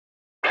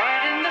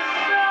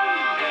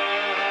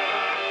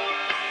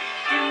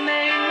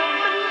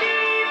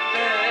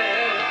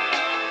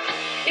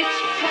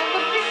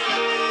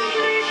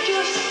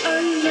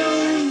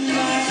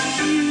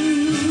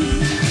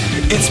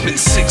Spin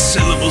 6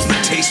 syllables, the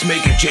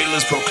tastemaker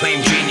jailers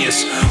proclaim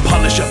genius.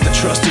 Polish up the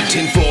trusted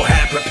tinfoil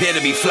hat, prepare to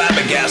be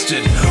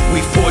flabbergasted.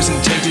 We've poisoned,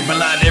 tainted,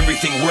 maligned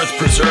everything worth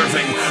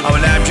preserving. I'm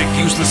an abject,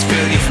 useless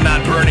failure for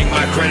not burning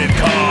my credit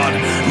card.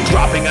 I'm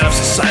dropping out of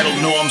societal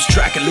norms,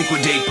 track and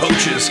liquidate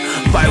poachers.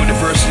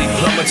 Biodiversity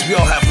plummets, we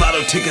all have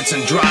lotto tickets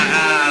and dry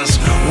eyes.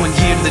 1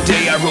 year to the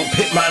day I wrote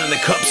Pit Mine in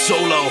the Cup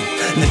solo,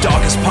 in the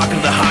darkest pocket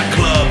of the hot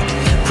club.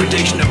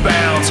 Predation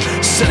abounds,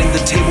 setting the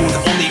table with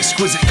only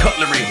exquisite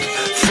cutlery,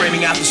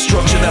 framing out the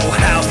structure that will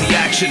house the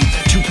action.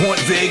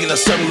 2-point vig and a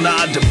subtle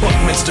nod to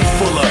Buckminster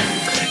Fuller.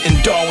 In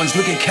Darwin's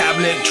looking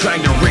cabinet,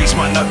 trying to raise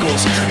my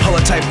knuckles.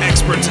 Holotype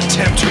experts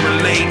attempt to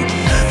relate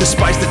the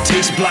spice that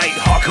tastes blight,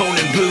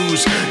 Harkonnen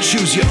blues.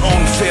 Choose your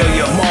own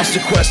failure,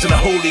 monster quest and a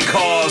holy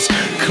cause.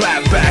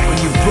 Clap back when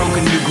you've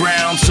broken new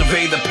ground,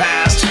 survey the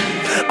past.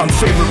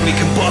 Unfavorably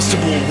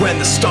combustible when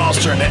the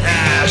stars turn to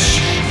ash.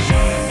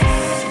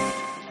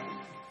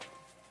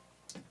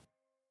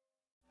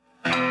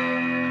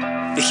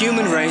 The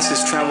human race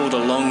has traveled a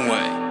long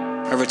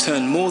way, a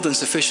return more than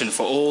sufficient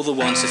for all the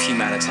wants of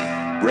humanity.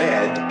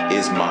 Red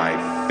is my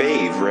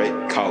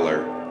favorite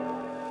color.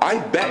 I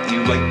bet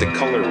you like the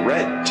color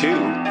red too.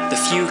 The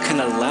few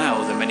can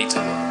allow the many to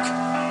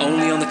work,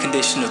 only on the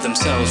condition of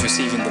themselves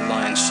receiving the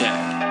lion's share.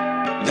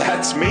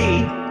 That's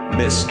me,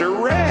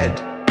 Mr. Red.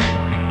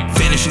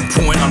 Vanishing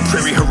point on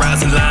prairie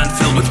horizon line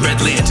filled with red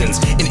lanterns.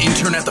 An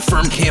intern at the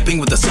firm camping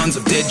with the sons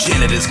of dead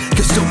janitors.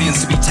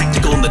 Custodians to be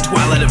technical in the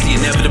twilight of the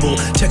inevitable.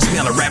 Text me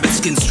on a rabbit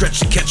skin stretch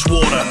to catch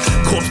water.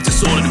 Corpse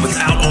disordered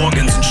without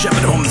organs, and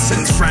shepherd home the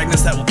sentence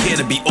fragments that will care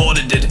to be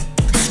audited.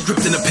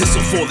 Script an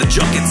epistle for the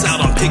junkets out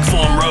on Pig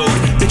Farm Road.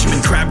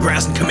 Bitumen,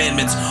 crabgrass, and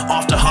commandments.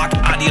 Off to hawk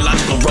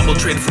ideological rumble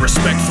traded for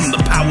respect from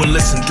the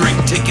powerless and drink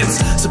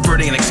tickets.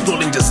 Subverting and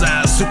exploding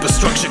desires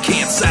superstructure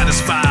can't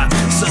satisfy.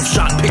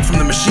 Self-shot picked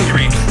from the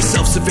machinery.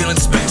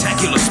 Self-surveillance,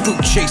 spectacular spook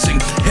chasing.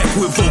 Heck,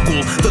 we're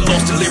vocal. The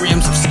lost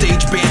deliriums of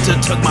stage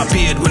banter tug my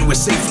beard when we're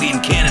safely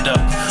in Canada.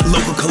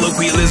 Local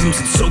colloquialisms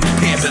and soaked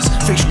pampers.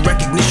 Facial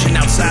recognition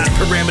outside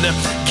parameter.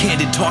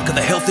 Candid talk of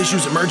the health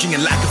issues emerging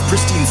and lack of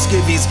pristine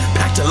skivvies.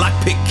 Packed a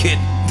lockpick kit.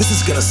 This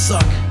is gonna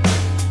suck.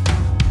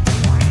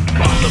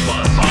 Bomb the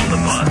bus, bomb the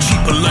bus.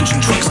 Cheaper lunch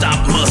and truck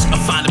stop must. A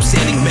fine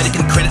upstanding medic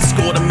and credit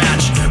score to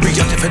match.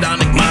 Reductive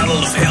hedonic model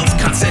of health,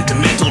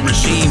 consentimental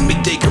regime.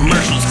 Midday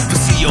commercials for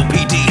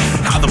COPD.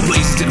 How the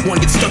blazes did one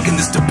get stuck in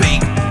this debate?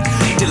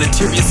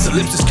 Deleterious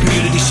solipsist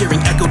community sharing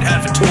echoed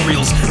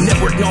advertorials.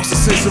 Network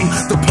narcissism,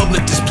 the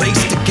public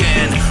displaced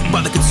again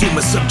by the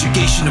consumer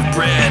subjugation of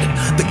bread.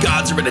 The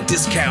gods are at a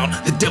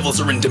discount, the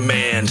devils are in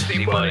demand.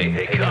 See money,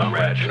 hey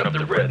comrade, turn up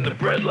the bread in the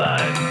bread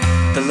line.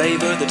 The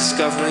labor, the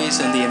discoveries,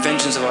 and the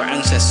inventions of our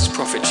ancestors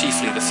profit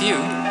chiefly the few.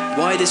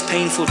 Why this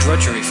painful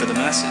drudgery for the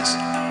masses?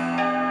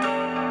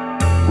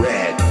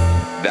 Red,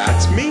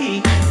 that's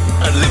me.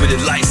 Unlimited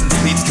license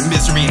leads to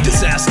misery and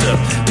disaster.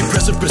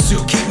 Depressive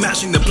pursuit, keep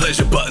mashing the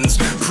pleasure buttons.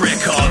 Prayer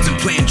cards and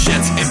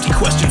planchettes, empty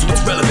questions,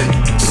 what's relevant?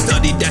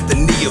 Studied at the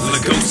knee of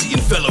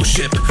Lagosian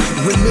fellowship.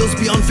 Windmills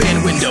beyond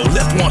fan window,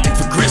 left wanting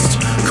for grist.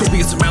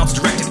 Copious amounts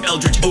directed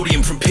eldritch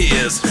odium from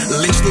peers.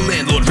 Lynch the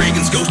landlord,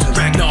 Reagan's ghost and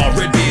Ragnar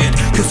Redbeard.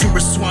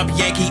 Consumer swamp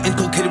Yankee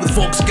inculcated with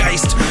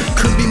Volksgeist.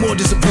 Couldn't be more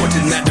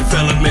disappointed in that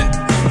development.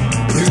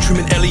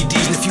 Nutriment LEDs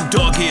and a few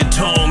dog-eared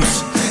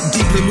tomes.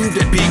 Deeply moved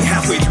at being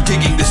halfway through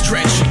digging this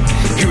trench.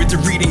 Here at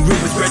the reading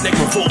room with Redneck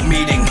Revolt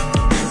meeting.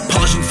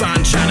 Polishing fine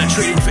china,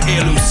 trading for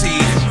heirloom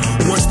seed.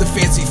 Once the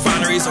fancy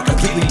fineries are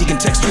completely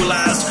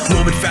decontextualized,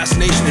 morbid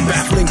fascination and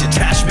baffling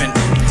detachment.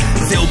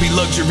 There'll be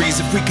luxuries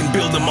if we can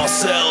build them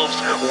ourselves.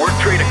 Work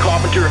trade a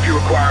carpenter if you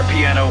require a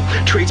piano.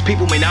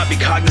 Tradespeople may not be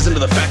cognizant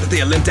of the fact that they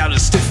are lent out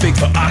as stiff fig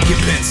for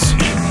occupants.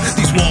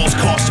 These walls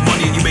cost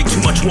money and you make too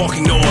much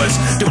walking noise.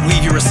 Don't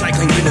leave your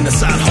recycling bin in the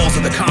side halls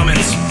of the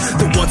commons.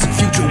 The once and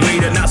future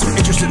waiter not so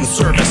interested in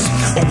service.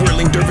 A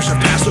whirling dervish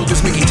of Passovers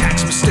making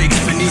tax mistakes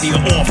for needy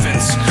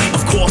orphans.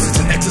 Of course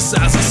it's an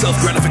exercise in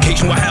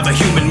self-gratification while have a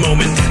human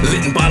moment.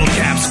 Lit in bottle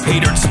caps,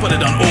 pay dirt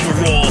sputtered on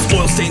overalls.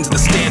 Oil stains in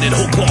the standard,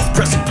 whole cloth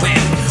pressing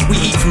plant. We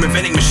eat from a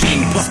vending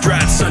machine,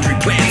 puff-dried sundry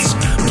plants.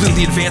 Blew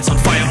the advance on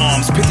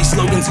firearms, pithy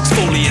slogans,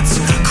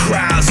 exfoliates.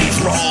 Cries and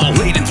drawl,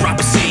 late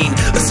Anthropocene.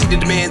 Acceded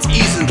demands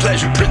ease and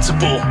pleasure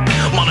principle.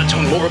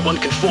 Monotone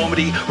moribund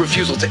conformity,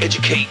 refusal to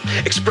educate.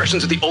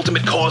 Expressions of the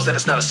ultimate cause that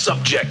is not a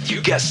subject,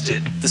 you guessed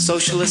it. The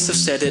socialists have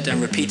said it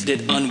and repeated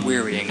it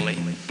unwearyingly.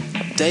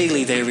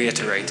 Daily they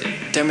reiterate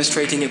it,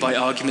 demonstrating it by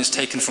arguments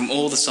taken from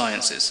all the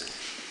sciences.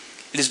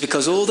 It is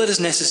because all that is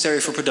necessary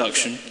for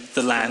production,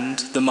 the land,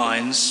 the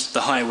mines,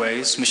 the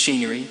highways,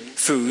 machinery,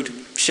 food,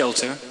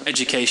 shelter,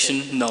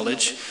 education,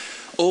 knowledge,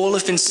 all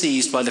have been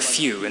seized by the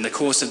few in the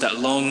course of that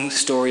long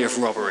story of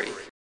robbery.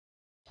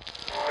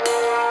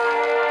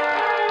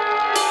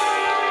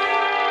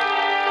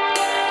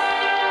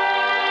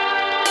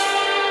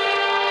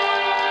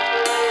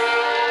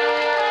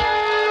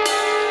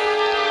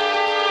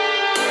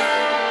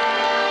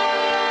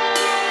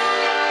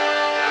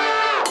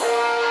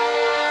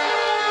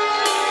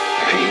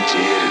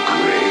 Painted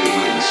gray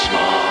and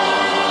smog.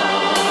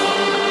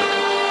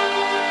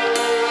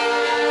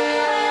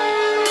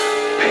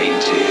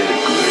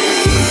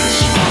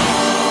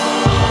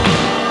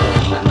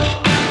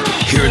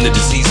 Here in the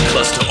disease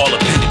cluster, all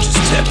appendages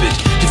tepid.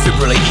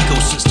 Defibrillate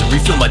ecosystem,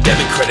 refill my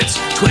debit credits.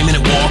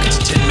 20-minute walk, it's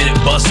a 10-minute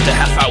bus, a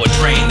half-hour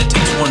train that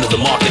takes one to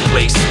the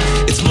marketplace.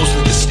 It's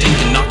mostly distinct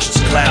and noxious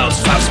clouds.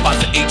 5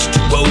 spots of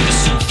H2O to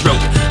soothe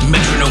throat.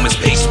 Metronome is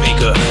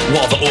pacemaker,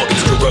 while the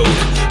organs corrode.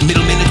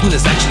 Middle management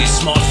is actually a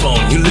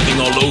smartphone. You're living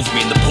all over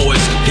me in the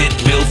poison pit.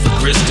 Mill for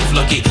grist, if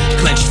lucky.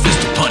 Clenched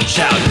fist to punch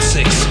out in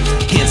 6.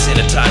 Hand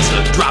sanitizer,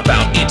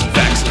 dropout,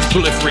 anti-vaxxers.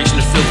 Proliferation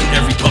of filth in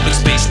every public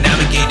space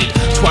navigated.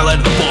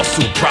 Twilight of the boss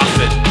to a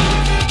prophet.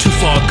 Too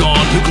far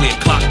gone, nuclear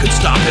clock could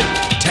stop it.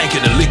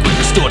 Tankard and liquid,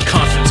 restored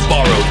confidence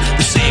borrowed.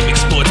 The same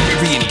exploits be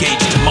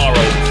re-engaged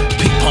tomorrow.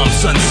 Pink palm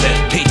sunset,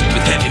 painted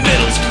with heavy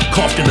metals.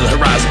 Coughed into the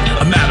horizon,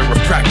 a matter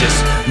of practice.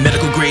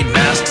 Medical grade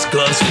masks,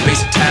 gloves for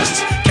basic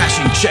tasks.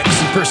 Cashing checks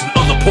in person,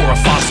 other poorer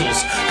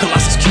fossils.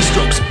 Colossus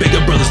keystrokes,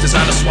 bigger brothers,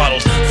 designer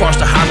swaddles.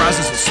 Forester high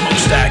rises and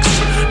smokestacks.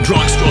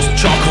 Drawing straws with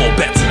charcoal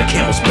bets in a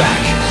camel's back.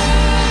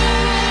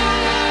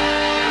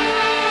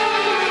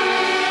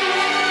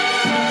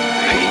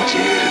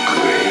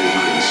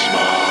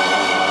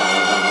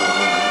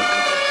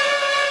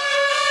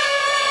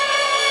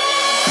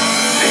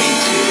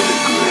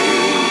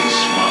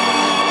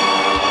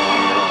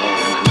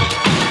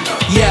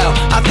 Yo,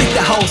 I think the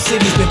whole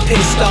city's been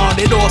pissed on.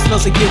 It all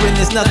smells like urine,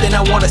 there's nothing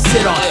I wanna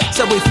sit on.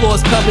 Subway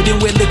floors covered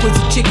in wet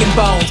liquids and chicken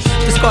bones.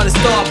 Discarded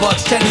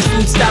Starbucks, Chinese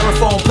food,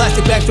 styrofoam.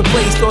 Plastic bags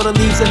replaced all the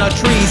leaves in our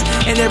trees.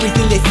 And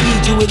everything they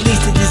feed you, at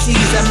least a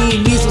disease. I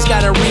mean, measles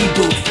got a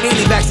reboot.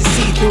 Anti-vax is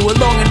see-through. A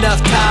long enough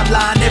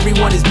timeline,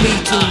 everyone is me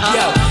too.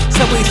 Yo,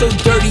 Subway so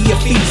dirty your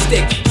feet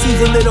stick.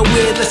 Seems a little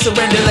weird, let's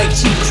surrender like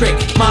Cheap Trick.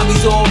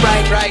 Mommy's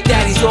alright,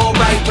 daddy's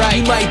alright.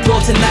 You might blow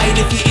tonight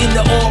if you're in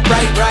the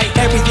alt-right.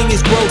 Everything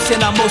is gross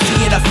and I'm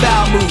mostly in a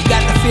foul mood.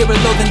 Got the fear of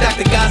loathing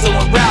Dr. Gonzo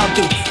and Round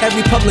through.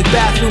 Every public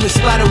bathroom is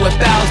splattered with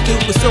bowels,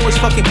 dude. With so much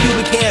fucking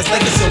pubic hairs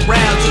like it's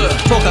around you.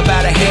 Talk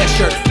about a hair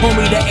shirt,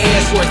 homie the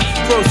ass worth.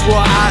 Throats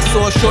raw, eyes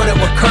sore, short and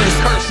we're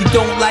cursed. You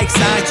don't like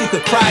science, you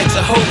could cry, it's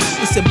a hoax.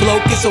 Listen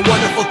bloke, it's a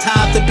wonderful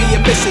time to be a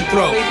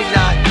misanthrope. Maybe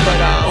not, but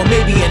or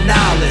maybe a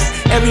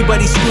nihilist.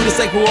 Everybody screwed, it's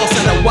like we're all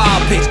on a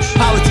wild pitch.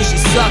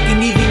 Politicians suck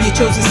and even your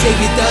chosen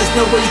savior does.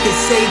 Nobody can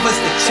save us,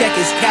 the check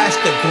is cashed,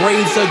 the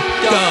graves are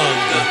dug.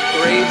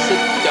 Graves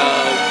are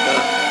dug.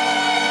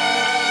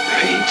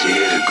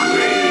 Painted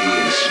gray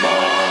and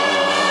smog.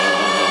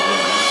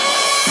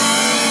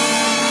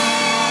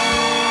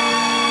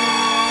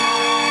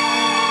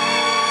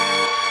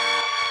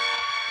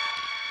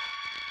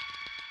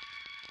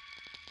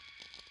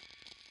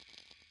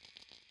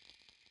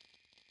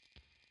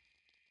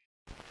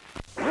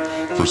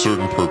 For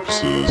certain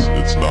purposes,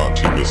 it's not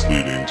too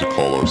misleading to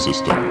call our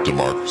system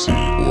democracy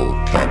or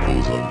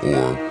capitalism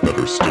or,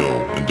 better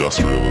still,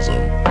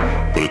 industrialism,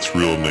 but its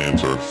real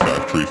names are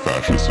factory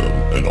fascism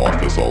and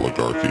office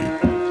oligarchy.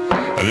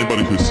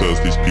 Anybody who says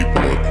these people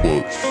are,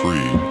 quote,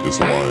 free is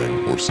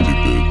lying or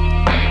stupid.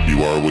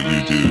 You are what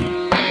you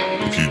do.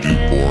 If you do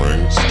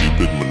boring,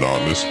 stupid,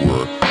 monotonous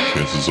work,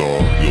 chances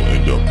are you'll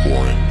end up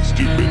boring,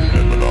 stupid,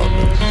 and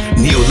monotonous.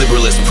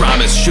 Neoliberalist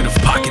promise should have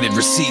pocketed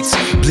receipts,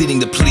 bleeding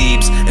the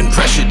plebes and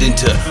pressured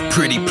into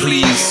pretty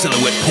please.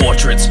 Silhouette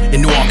portraits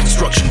in noir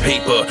construction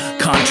paper,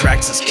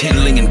 contracts as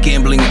kindling and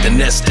gambling with the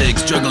nest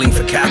eggs, juggling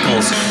for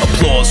cackles.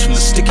 Applause from the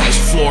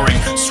stickiest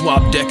flooring,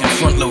 swab deck and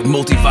front load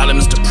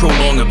multivitamins to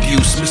prolong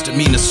abuse.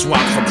 Misdemeanor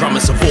swap for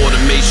promise of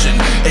automation.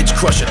 Edge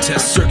crusher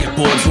test circuit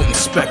boards won't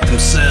inspect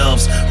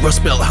themselves.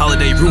 Rust Belt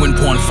holiday ruin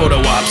porn photo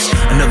ops.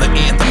 Another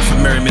anthem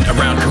for merriment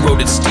around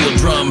corroded steel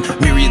drum.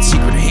 Myriad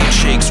secret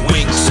handshakes,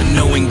 winks and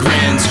knowing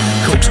grins.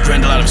 Coax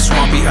Grendel out of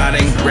swampy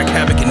hiding. Wreck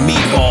havoc in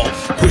meat hall.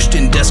 Pushed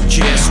in desk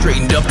chairs,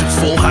 straightened up to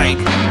full height.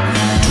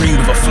 Dreamed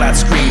of a flat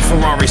screen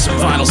Ferrari, some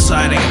vinyl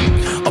siding.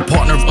 A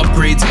partner of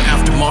upgrades and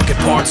aftermarket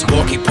parts.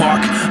 Gorky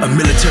Park, a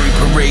military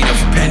parade of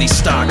penny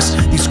stocks.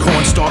 These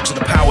corn stalks are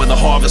the power of the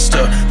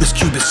harvester. This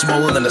cube is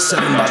smaller than a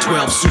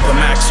 7x12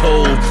 Supermax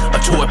hole. A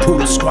toy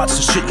poodle squats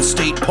to shit in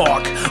State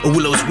Park. A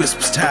willow's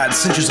wisps tied,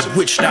 cinches of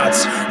witch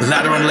knots.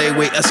 Ladder on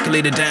layaway,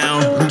 escalator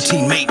down,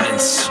 routine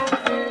maintenance.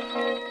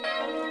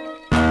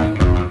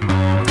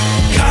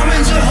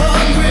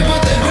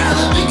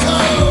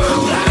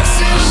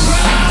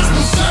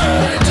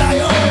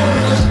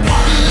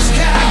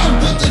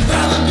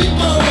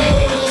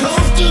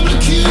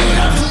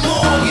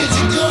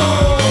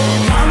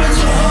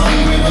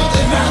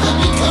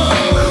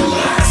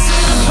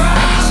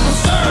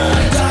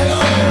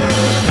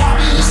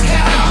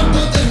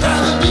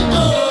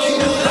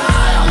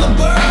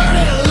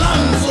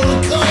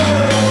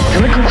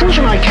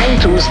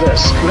 Was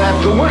this, that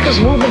the workers'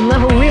 movement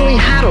never really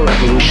had a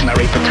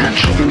revolutionary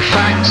potential. In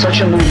fact, such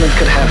a movement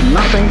could have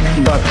nothing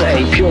but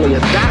a purely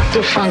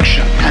adaptive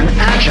function, an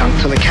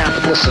adjunct to the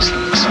capitalist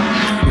system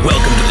itself.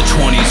 Welcome to the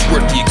 20s,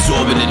 worth the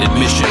exorbitant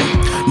admission.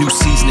 New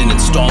season and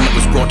installment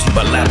was brought to you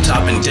by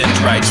Laptop and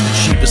Dendrites, the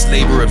cheapest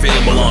labor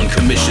available on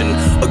commission.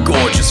 A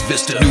gorgeous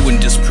vista, new and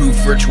disproved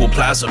virtual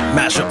plaza,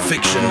 mashup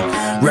fiction.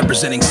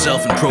 Representing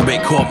self and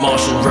probate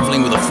court-martial,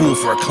 reveling with a fool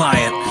for a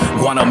client.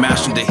 Guano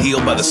mashed into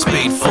heel by the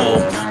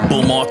spadeful.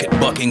 Bull market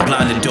bucking,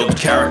 blinded doped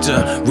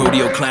character.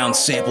 Rodeo clowns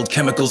sampled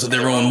chemicals of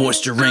their own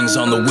moisture rings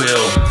on the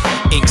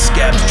will. Ink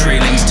scabs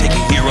trailings, take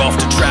a year off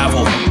to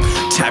travel.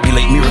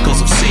 Tabulate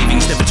miracles of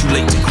savings, never too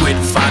late to quit.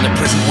 Find a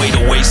pleasant way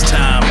to waste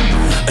time.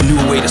 A new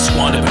way to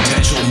squander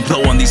potential and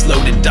blow on these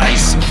loaded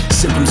dice.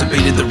 Symptoms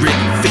abated the writ,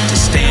 fit to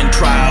stand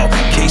trial.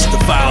 Case the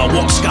file,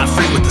 walk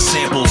scot-free with the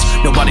samples.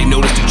 Nobody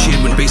noticed a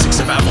chin when basic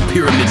survival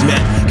pyramid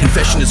met.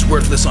 Confession is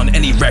worthless on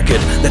any record.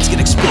 Let's get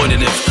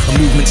exploitative. A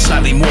movement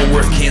slightly more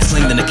worth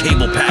canceling than a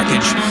cable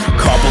package.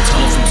 Carpal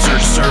tunnel from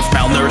search surf,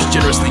 malnourished,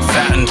 generously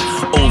fattened.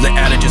 Older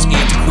adages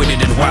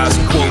antiquated and wise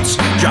quotes.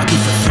 Jockey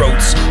for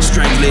throats,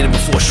 strangulated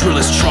before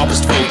shrillest,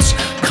 sharpest votes.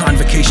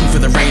 Convocation for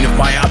the reign of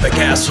myopic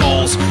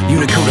assholes.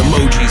 Unicode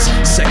emojis,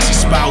 sexy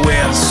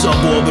spyware,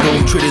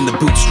 suborbital, trade in the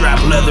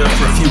bootstrap leather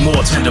for a few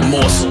more tender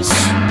morsels.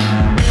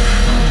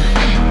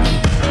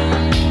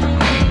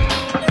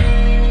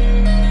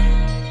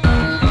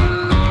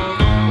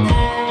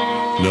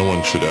 No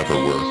one should ever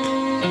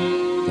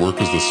work.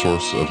 Work is the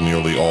source of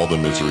nearly all the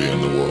misery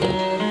in the world.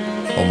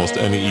 Almost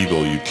any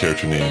evil you care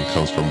to name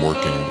comes from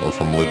working or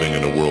from living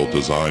in a world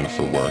designed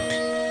for work.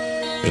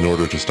 In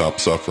order to stop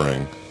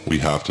suffering, we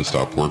have to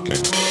stop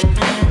working.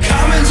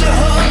 Commons are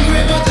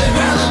hungry, but they'd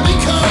rather be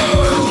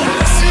cold.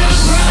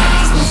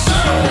 Citizens, the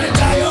sun, and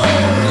die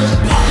old.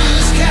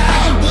 Populous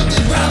count, but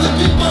they'd rather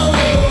be bold.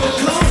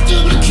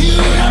 Comfortably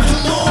cured after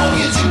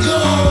mortgage and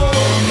gold.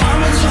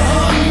 Commons are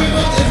hungry,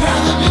 but they'd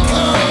rather be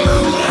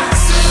cold.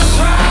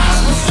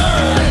 Citizens, the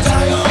sun, and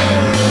die old.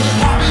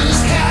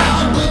 Populous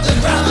count, but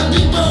they'd rather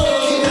be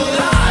bold. Keep an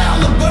eye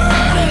on the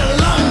bird and a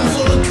lung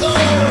full of coal.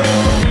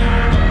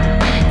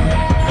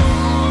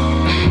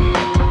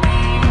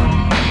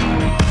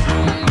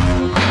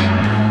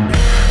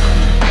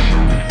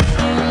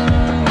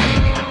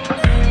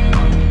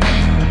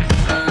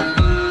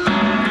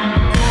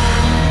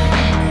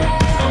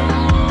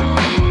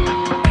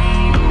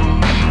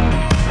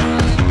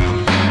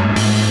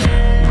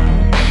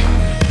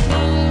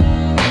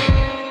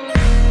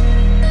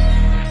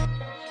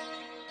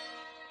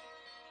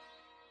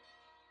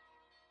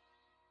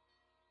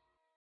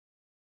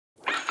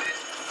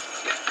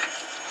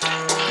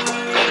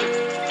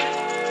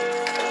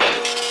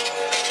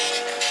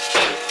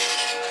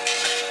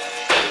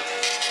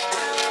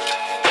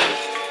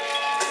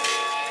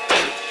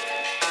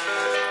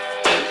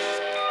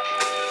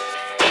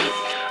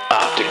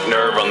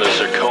 Nerve on the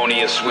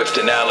zirconia swift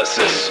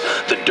analysis.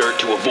 The dirt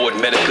to avoid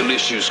medical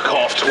issues,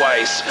 cough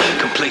twice.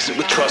 Complacent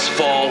with trust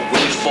fall,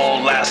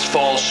 windfall, last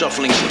fall.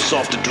 Shuffling some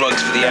softer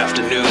drugs for the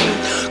afternoon.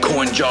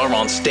 Coin jar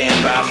on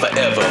standby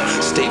forever.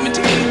 Statement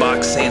to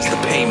inbox, sans the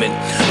payment.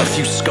 A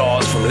few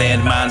scars from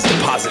landmines,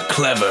 deposit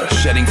clever.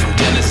 Shedding from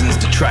denizens,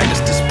 detritus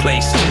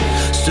displaced.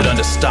 Stood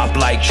under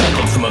stoplight,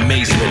 chuckled from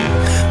amazement.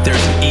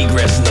 There's an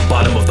egress in the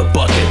bottom of the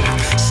bucket.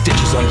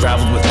 Stitches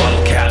unraveled with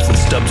bottle caps and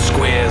stub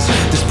squares.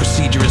 This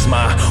procedure is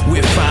my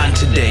 "we're fine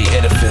today"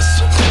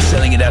 edifice.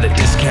 Selling it at a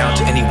discount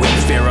to any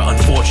wayfarer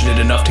unfortunate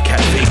enough to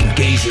catch vacant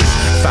gazes.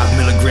 5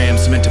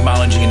 milligrams of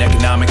entomology and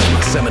economics for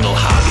my seminal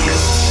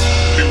hobbyists.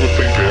 People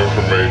think the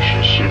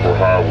information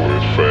superhighway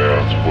is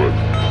fast, but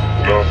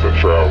nothing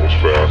travels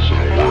faster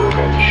than word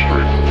on the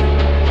street.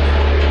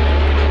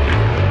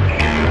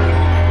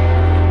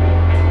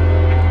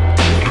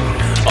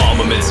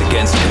 Armaments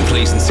against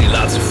complacency,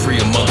 lots of free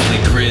monthly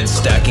grids.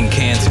 Stacking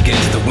cans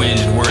against the wind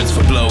and words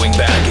for blowing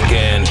back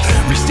again.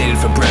 Restated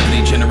for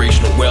brevity,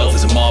 generational wealth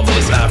is a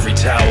marvelous ivory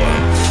tower.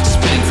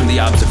 Spinning from the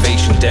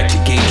observation deck to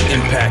gauge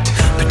impact.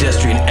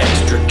 Pedestrian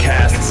extra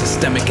cast,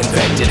 systemic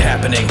infected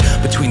happening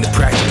between the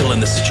practical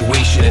and the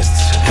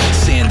situationists.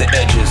 Sand the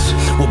edges,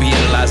 we'll be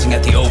analyzing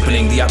at the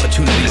opening the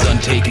opportunities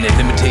untaken and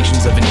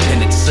limitations of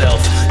intended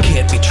self.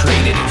 Can't be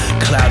traded,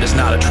 cloud is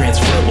not a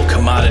transferable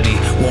commodity.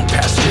 Won't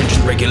pass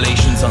stringent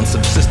regulations on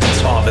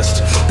subsistence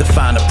harvest. The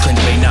finer print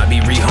may not be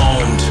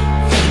rehomed,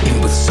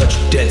 even with such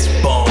dense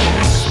bones.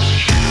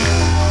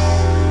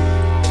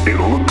 It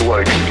looked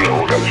like, as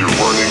you're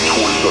running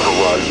towards the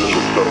horizon,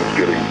 the sun's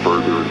getting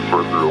further and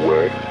further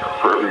away.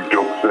 For every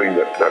dope thing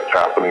that's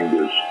happening,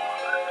 there's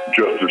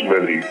just as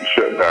many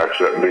setbacks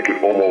that make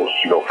it almost,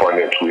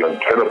 financially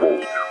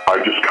untenable.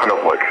 I just kind of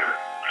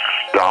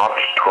stopped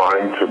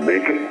trying to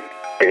make it,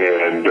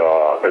 and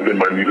then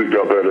my music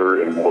got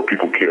better and more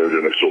people cared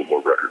and I sold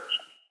more records.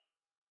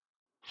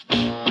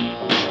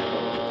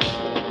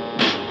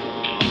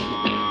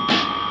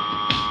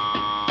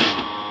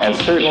 And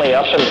certainly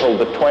up until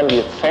the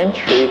 20th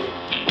century,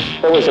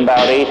 there was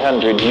about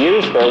 800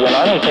 years there when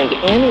I don't think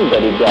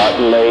anybody got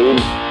laid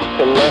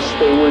unless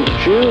they were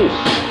Jews.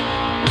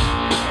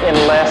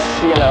 Unless,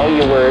 you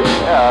were,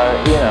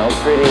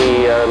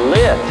 pretty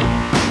lit.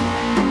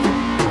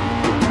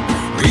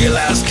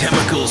 Realize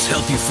chemicals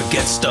help you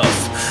forget stuff.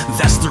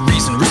 That's the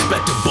reason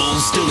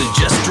respectables still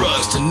ingest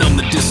drugs to numb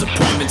the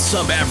disappointment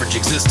sub-average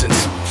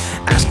existence.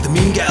 Ask the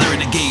meme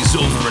gallery to gaze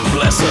over and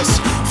bless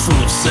us.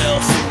 Full of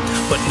self,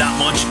 but not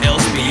much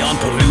else beyond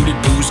polluted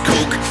booze,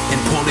 coke, and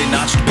poorly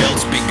notched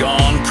belts. Be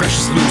gone,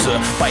 precious loser,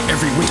 by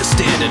every winter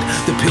standard.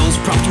 The pills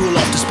propped you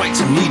aloft despite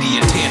some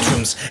immediate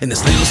tantrums. In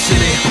this little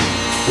city,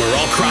 we're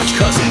all crotch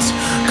cousins.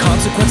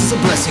 Consequences a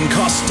blessing,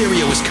 cost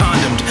stereo is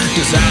condomed.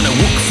 Designer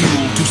wook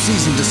fuel, too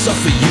seasoned to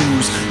suffer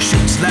use.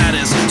 Shoots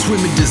ladders,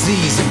 swim in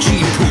disease and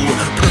gene pool.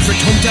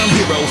 Perfect hometown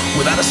hero,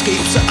 without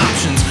escapes or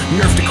options.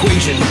 Nerfed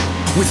equation,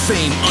 with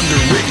fame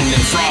underwritten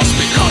and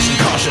frostbit. Caution,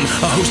 caution,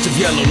 a host of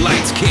yellow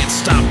lights can't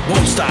stop,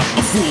 won't stop,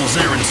 a fool's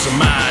errand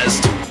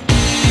surmised.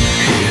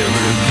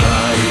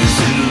 Everybody's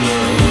in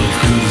love,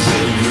 'cause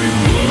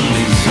everyone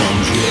is on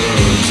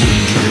drugs. A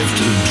drift,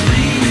 a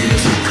dream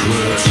is a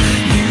crutch.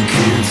 You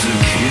kids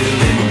are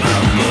killing my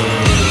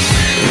buzz.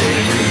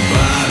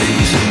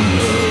 Everybody's in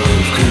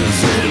love, 'cause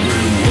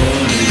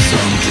everyone is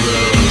on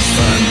drugs.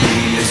 Find me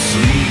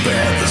asleep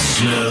at the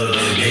snug.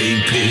 Hey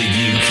pig,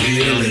 you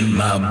killing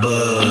my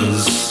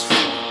buzz.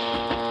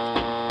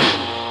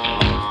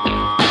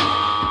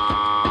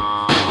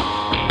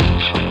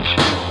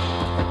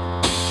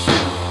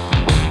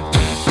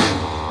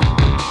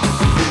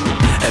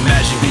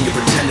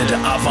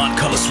 Avant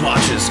color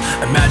swatches.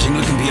 Imagine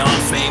looking beyond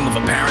fame of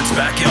a parent's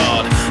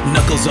backyard.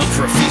 Knuckles up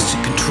for a feast to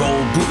control.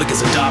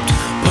 Bootlickers adopt.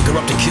 Pucker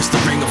up to kiss the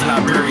ring of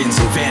librarians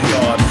in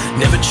Vanguard.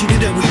 Never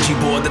cheated at Ouija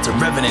board, that's a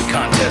revenant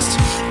contest.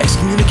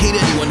 Excommunicate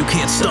anyone who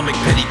can't stomach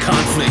petty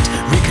conflict.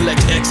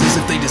 Recollect exes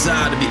if they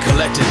desire to be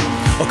collected.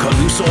 Or cut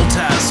loose all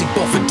ties, seek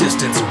buffer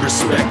distance,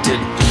 respected.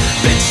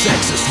 Bent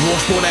sexist,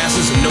 washboard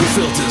asses and no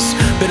filters.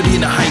 Better be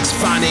in the hikes,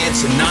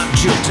 finance and not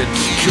jilted.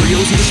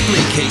 Curiosity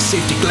display case,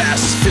 safety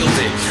glass is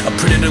filthy. A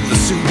predator with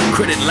a suit,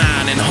 credit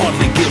line, and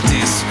hardly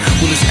guilties.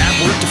 Will this app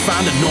work to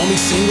find a normie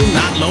single?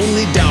 Not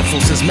lonely,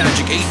 doubtful, says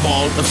Magic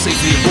 8-Ball of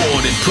safely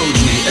aboard and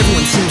progeny.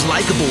 Everyone seems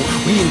likable,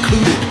 we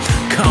included.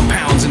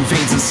 Compounds and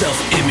veins and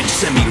self-image,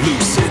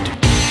 semi-lucid.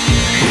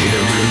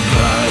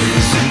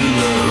 Everybody's in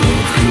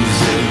love,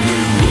 'cause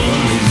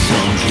everyone is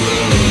on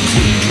drugs.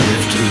 A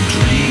drift, a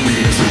dream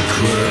is a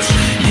crutch.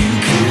 You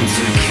kids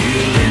are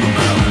killing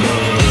my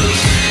buzz.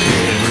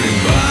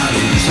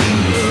 Everybody's in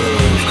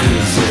love,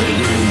 'cause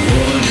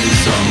everyone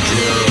is on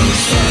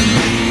drugs. Find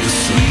me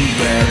asleep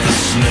at the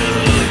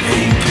snug.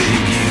 Hey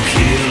pig, you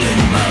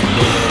killing my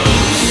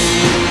buzz.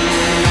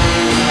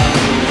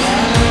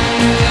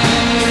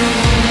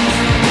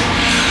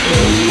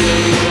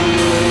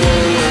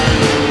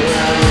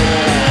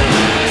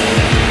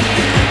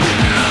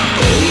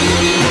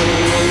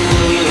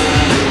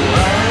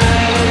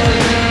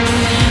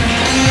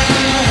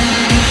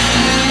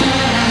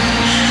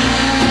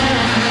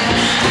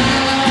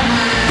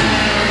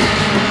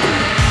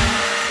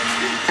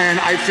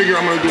 I figure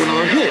I'm gonna do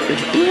another hit.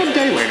 It's broad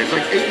daylight. It's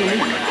like 8 in the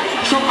morning.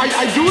 So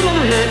I do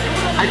another hit.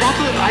 I got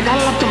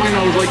it up to my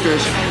nose like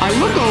this. I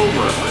look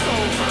over,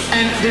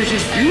 and there's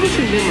this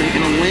beautiful woman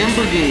in a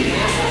Lamborghini,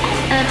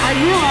 and I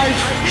realize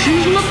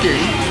she's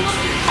looking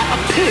at a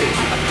pig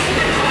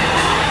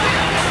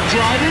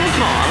driving a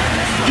car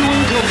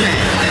doing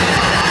cocaine.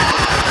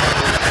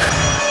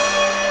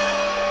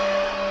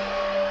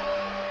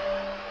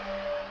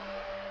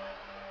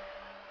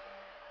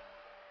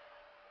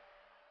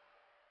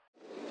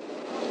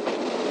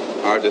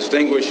 Our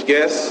distinguished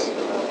guests,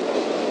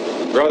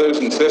 brothers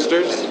and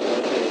sisters,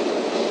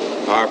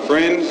 our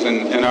friends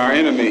and our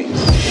enemies.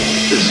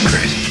 This is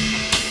crazy.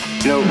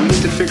 You know, we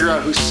need to figure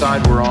out whose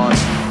side we're on.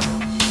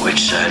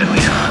 Which side are we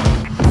on?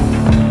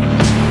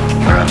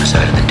 We're on the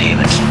side of the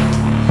demons.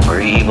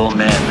 We're evil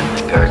men in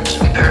the gardens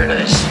of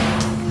paradise,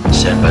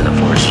 sent by the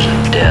forces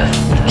of death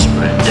to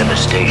spread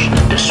devastation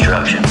and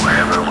destruction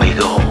wherever we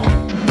go.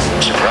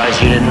 I'm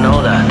surprised you didn't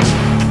know that.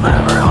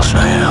 Whatever else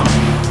I am,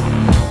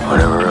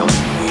 whatever else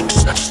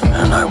means, that's the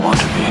man I want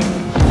to be.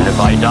 And if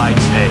I die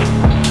today,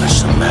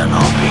 that's the man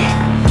I'll be.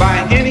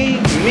 By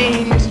any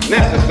means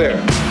necessary.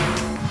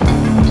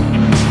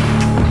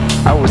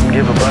 I wouldn't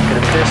give a bucket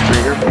of piss for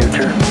your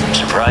future. I'm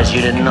surprised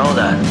you didn't know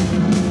that.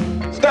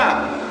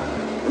 Stop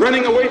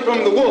running away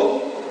from the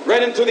wolf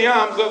right into the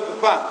arms of the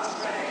fox,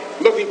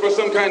 looking for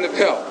some kind of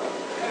help.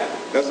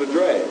 That's a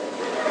drag.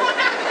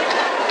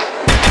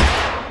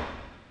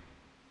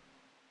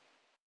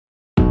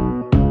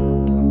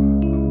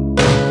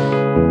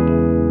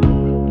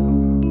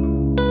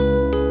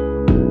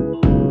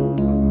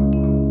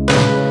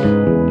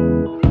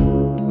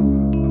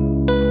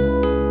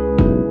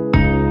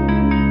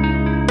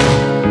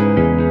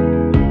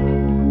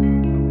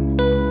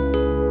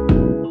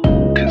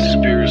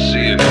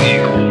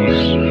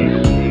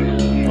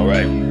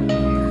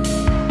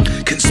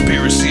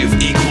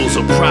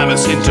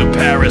 Into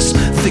Paris,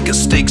 thicker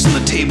stakes on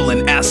the table,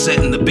 an asset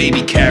in the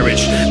baby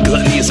carriage.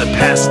 Gluttony is a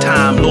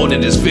pastime,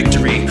 lauded as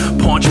victory.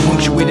 Paunch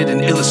punctuated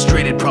and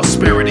illustrated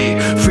prosperity.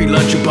 Free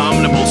lunch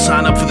abominable,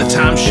 sign up for the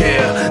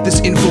timeshare. This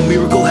info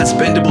miracle has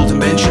bendable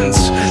dimensions.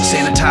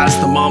 Sanitized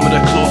thermometer,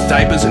 cloth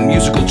diapers, and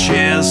musical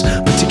chairs.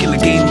 Particular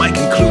game might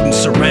conclude in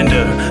surrender.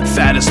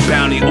 fattest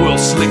bounty, oil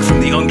slick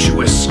from the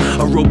unctuous.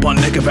 A rope on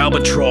neck of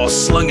albatross,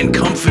 slung and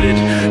comforted.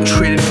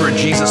 Traded for a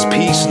Jesus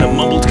peace and a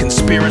mumbled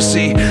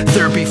conspiracy.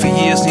 Therapy for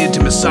years needed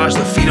to massage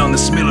the feet on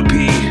this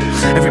millipede.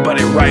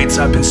 Everybody writes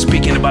I've been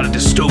speaking about a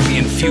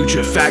dystopian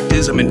future. Fact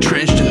is I'm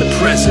entrenched in the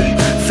present.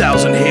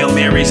 1,000 Hail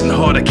Marys and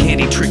harder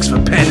candy tricks for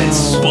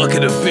penance.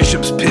 Bucket of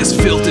bishop's piss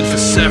filtered for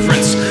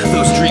severance.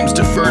 Those dreams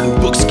deferred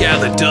and books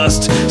gather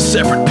dust.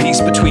 Separate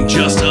peace between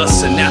just us.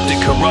 Synaptic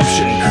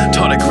corruption.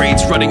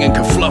 Tardigrades running in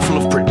kerfluffle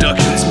of productions.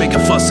 Make a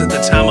fuss at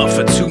the timer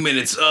for 2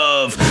 minutes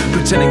of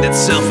pretending that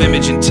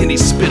self-image and tinny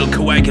spittle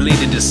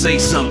coagulated to say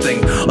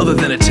something other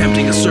than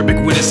attempting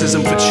acerbic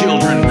witticism for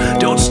children.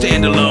 Don't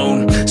stand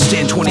alone.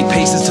 Stand 20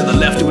 paces to the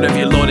left of whatever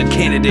your lauded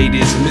candidate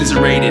is.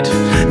 Miserated.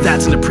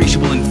 That's an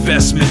appreciable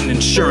investment in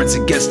insurance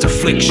against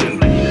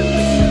affliction.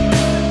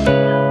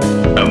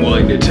 I'm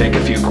willing to take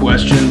a few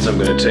questions. I'm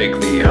going to take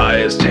the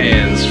highest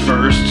hands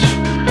first,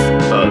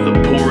 the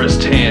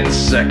poorest hands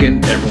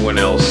second, everyone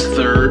else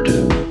third.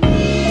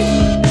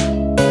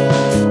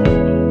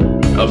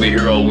 I'll be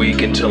here all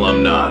week until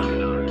I'm not.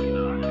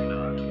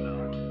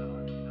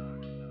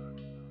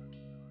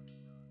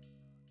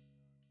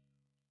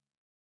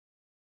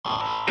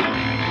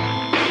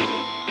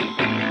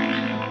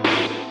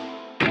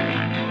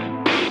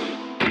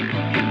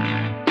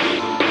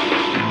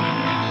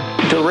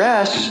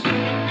 Duress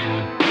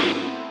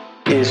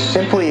is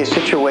simply a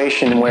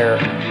situation where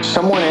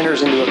someone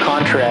enters into a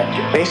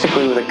contract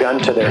basically with a gun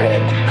to their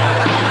head.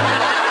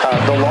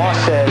 The law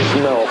says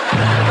no.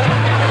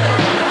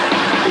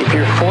 If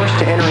you're forced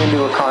to enter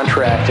into a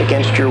contract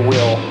against your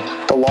will,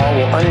 the law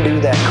will undo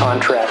that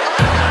contract.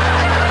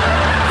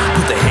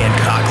 Put the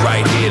Hancock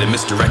right here to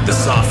misdirect the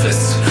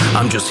sophists.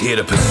 I'm just here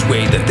to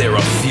persuade that there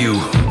are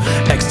few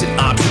extant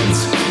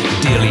options.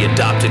 Dearly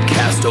adopted,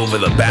 cast over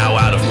the bow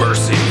out of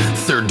mercy.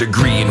 Third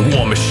degree in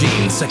war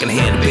machines,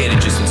 second-hand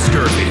bandages and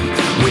scurvy.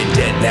 We're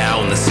dead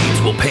now and the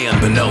seeds will pay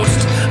unbeknownst.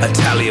 A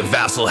tally of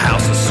vassal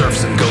houses,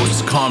 serfs and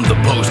ghosts calmed the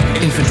post.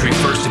 Infantry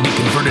first to be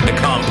converted to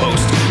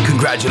compost.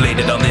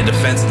 Congratulated on their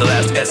defense of the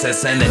last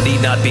SSN that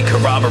need not be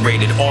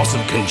corroborated.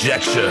 Awesome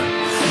conjecture.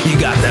 You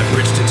got that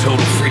bridge to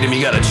total freedom,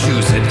 you gotta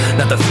choose it.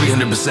 Not the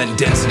 300%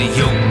 density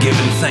yoke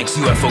given. Thanks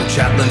UFO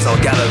chaplains, I'll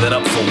gather that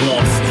up for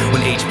warmth.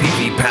 When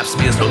HPV pap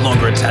smear is no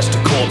longer attached to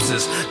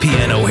corpses.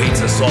 Piano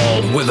hates us all,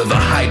 whether the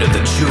height of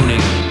the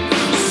tuning.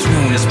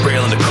 Swoon is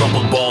brailing a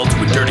crumpled ball to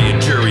a dirtier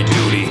jury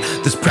duty.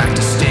 This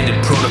practice standard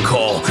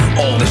protocol,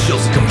 all the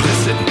shills are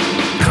complicit.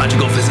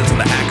 Conjugal visits on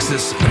the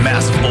axis, a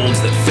mass of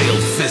olds that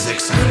failed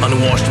physics.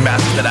 Unwashed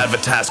masses that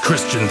advertise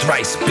Christian,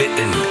 thrice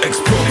bitten.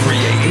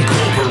 Expropriate,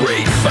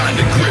 incorporate, find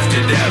a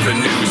grifted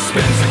avenue.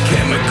 Spend for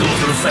chemicals,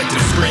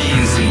 reflective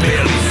screens, and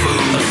barely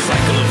food. A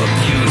cycle of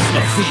abuse,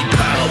 a feed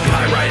pile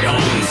pyrite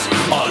owns.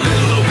 Our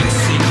little open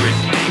secret,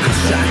 ankle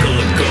shackle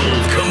of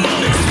gold. Come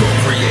on,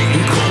 expropriate,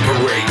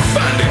 incorporate,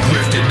 find a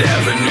grifted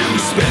avenue.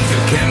 Spend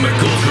for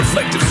chemicals,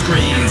 reflective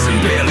screens, and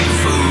barely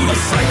food. A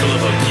cycle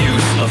of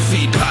abuse, a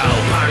feed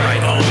pile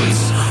pyrite owns.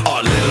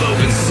 Our little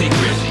open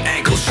secret,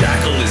 ankle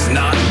shackle is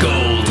not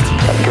gold.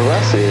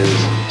 Duress is,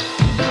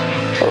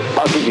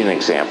 I'll give you an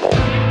example,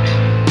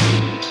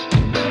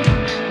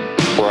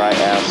 where I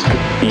ask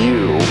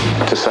you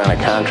to sign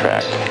a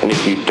contract, and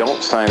if you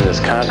don't sign this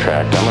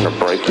contract, I'm going to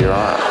break your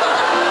arm.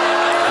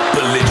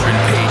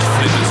 Belligerent page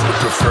flippers would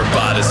prefer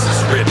bodices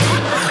ripped,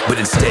 but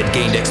instead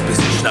gained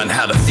exposition on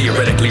how to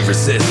theoretically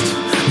resist.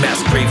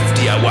 Mass grave of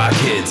DIY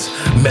kids,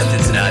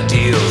 methods and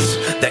ideals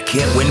that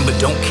can't win but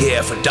don't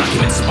care for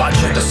document spot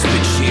check or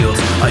spit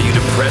shields. Are you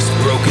depressed,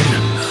 broken,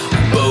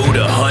 bowed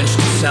or hunched?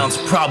 Sounds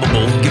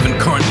probable given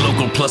current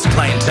local plus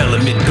clientele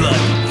amid glut.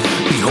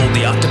 Behold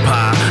the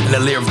octopi and the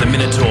lair of the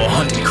minotaur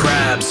hunting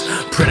crabs.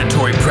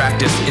 Predatory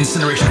practice,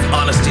 incineration of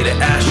honesty to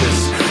ashes,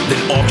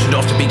 then auctioned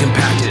off to be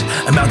compacted,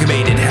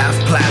 amalgamated, half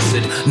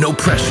placid. No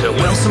pressure,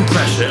 well some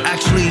pressure,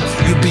 actually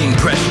you're being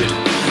pressured.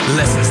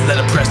 Lessons that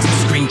are pressed and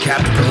screen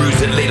capped,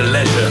 perused at later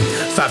leisure.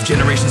 5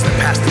 generations that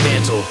passed the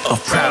mantle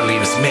of proudly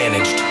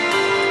mismanaged.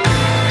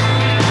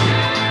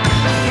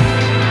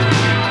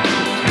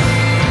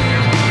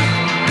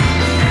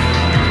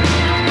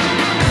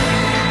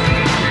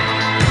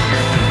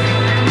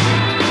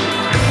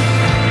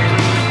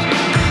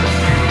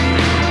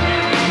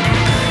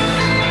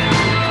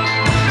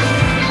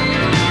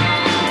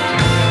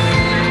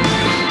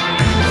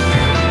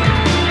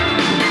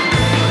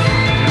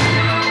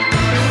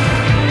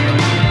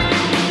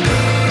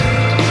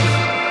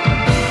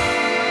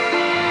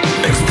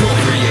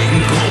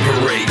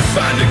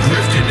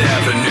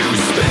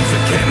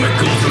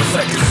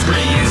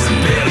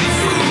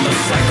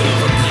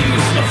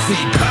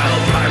 Feed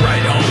pile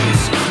pyrite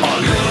owns. Our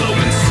little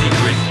open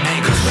secret,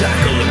 ankle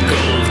shackle of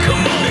gold.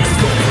 Come on,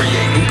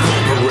 expropriate,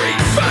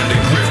 incorporate, find a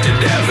grifted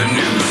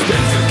avenue.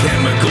 Spend for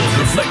chemicals,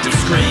 reflective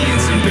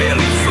screens, and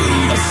barely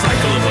food. A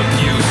cycle of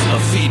abuse, a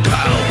feed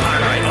pile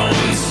pyrite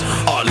owns.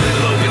 Our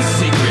little open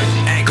secret,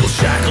 ankle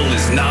shackle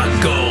is not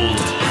gold.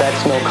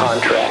 That's no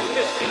contract.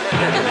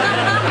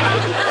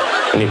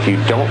 And if you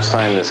don't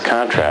sign this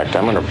contract,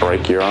 I'm going to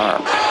break your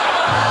arm.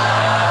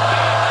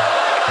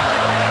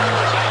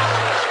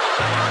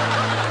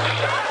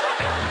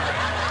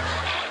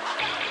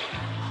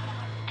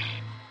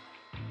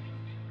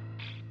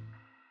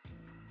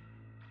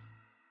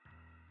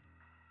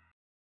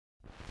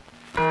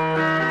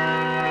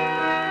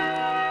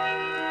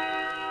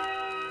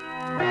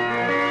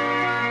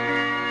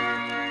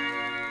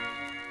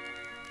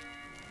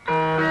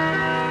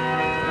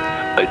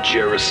 a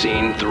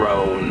Gerasene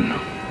throne.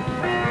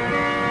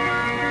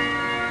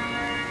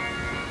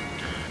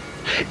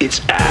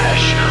 It's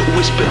ash,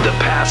 whispered the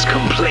past,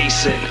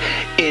 complacent,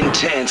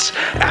 intense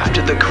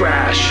after the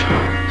crash.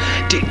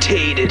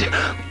 Dictated,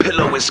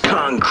 pillow is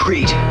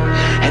concrete.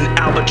 An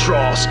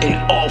albatross in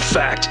all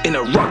fact, in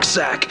a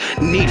rucksack.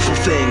 Needful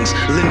things,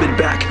 limbered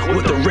back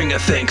what the ringer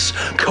thinks.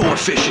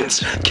 Coefficients,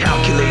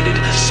 calculated,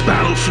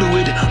 spinal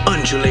fluid,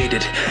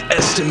 undulated.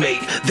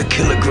 Estimate the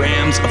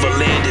kilograms of a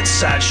landed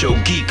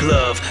sideshow geek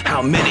love.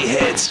 How many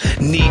heads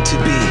need to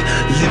be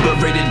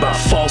liberated by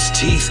false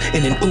teeth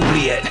in an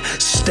oubliette.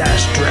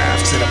 Stash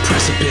drafts at a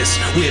precipice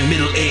where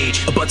middle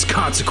age abuts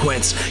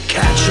consequence.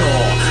 Catch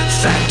all,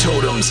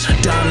 factotums,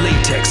 don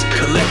latex,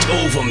 collect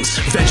ovums.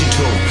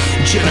 Vegetal,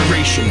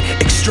 generation,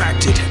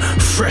 extracted,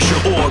 fresher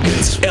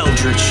organs.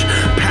 Eldritch,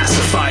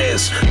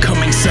 pacifiers,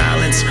 coming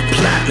silence,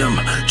 platinum,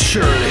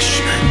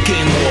 churlish.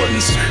 Game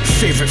wardens,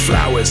 favorite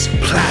flowers,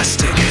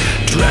 plastic.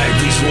 Drag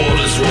these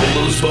waters, roll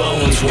those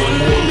bones. One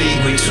more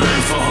league, we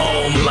turn for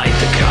home. Light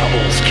the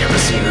cobbles,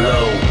 kerosene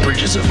low.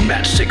 Bridges of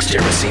matchsticks,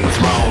 Gerasene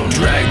throne.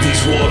 Drag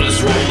these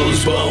waters, roll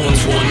those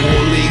bones. One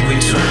more league, we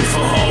turn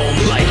for home.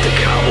 Light the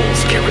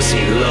cobbles,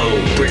 kerosene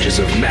low. Bridges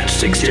of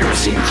matchsticks,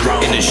 Gerasene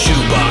throne. In a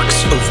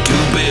shoebox of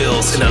due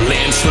bills, in a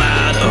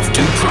landslide of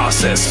due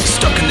process.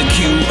 Stuck in the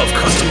queue of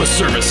customer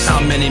service. How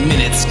many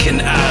minutes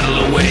can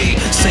idle away?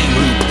 Same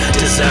loop,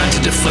 designed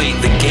to deflate.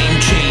 The game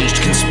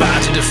changed,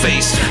 conspired to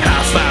deface.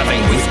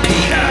 High-fiving with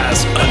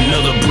PIs,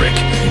 another brick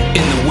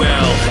in the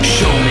well.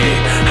 Show me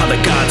how the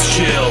gods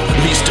chill.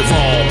 Least of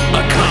all,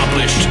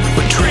 accomplished,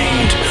 but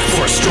trained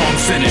for a strong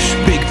finish.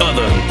 Big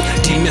other,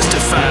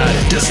 demystified,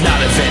 does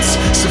not evince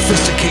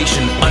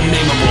sophistication,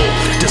 unnameable,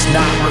 does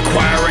not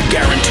require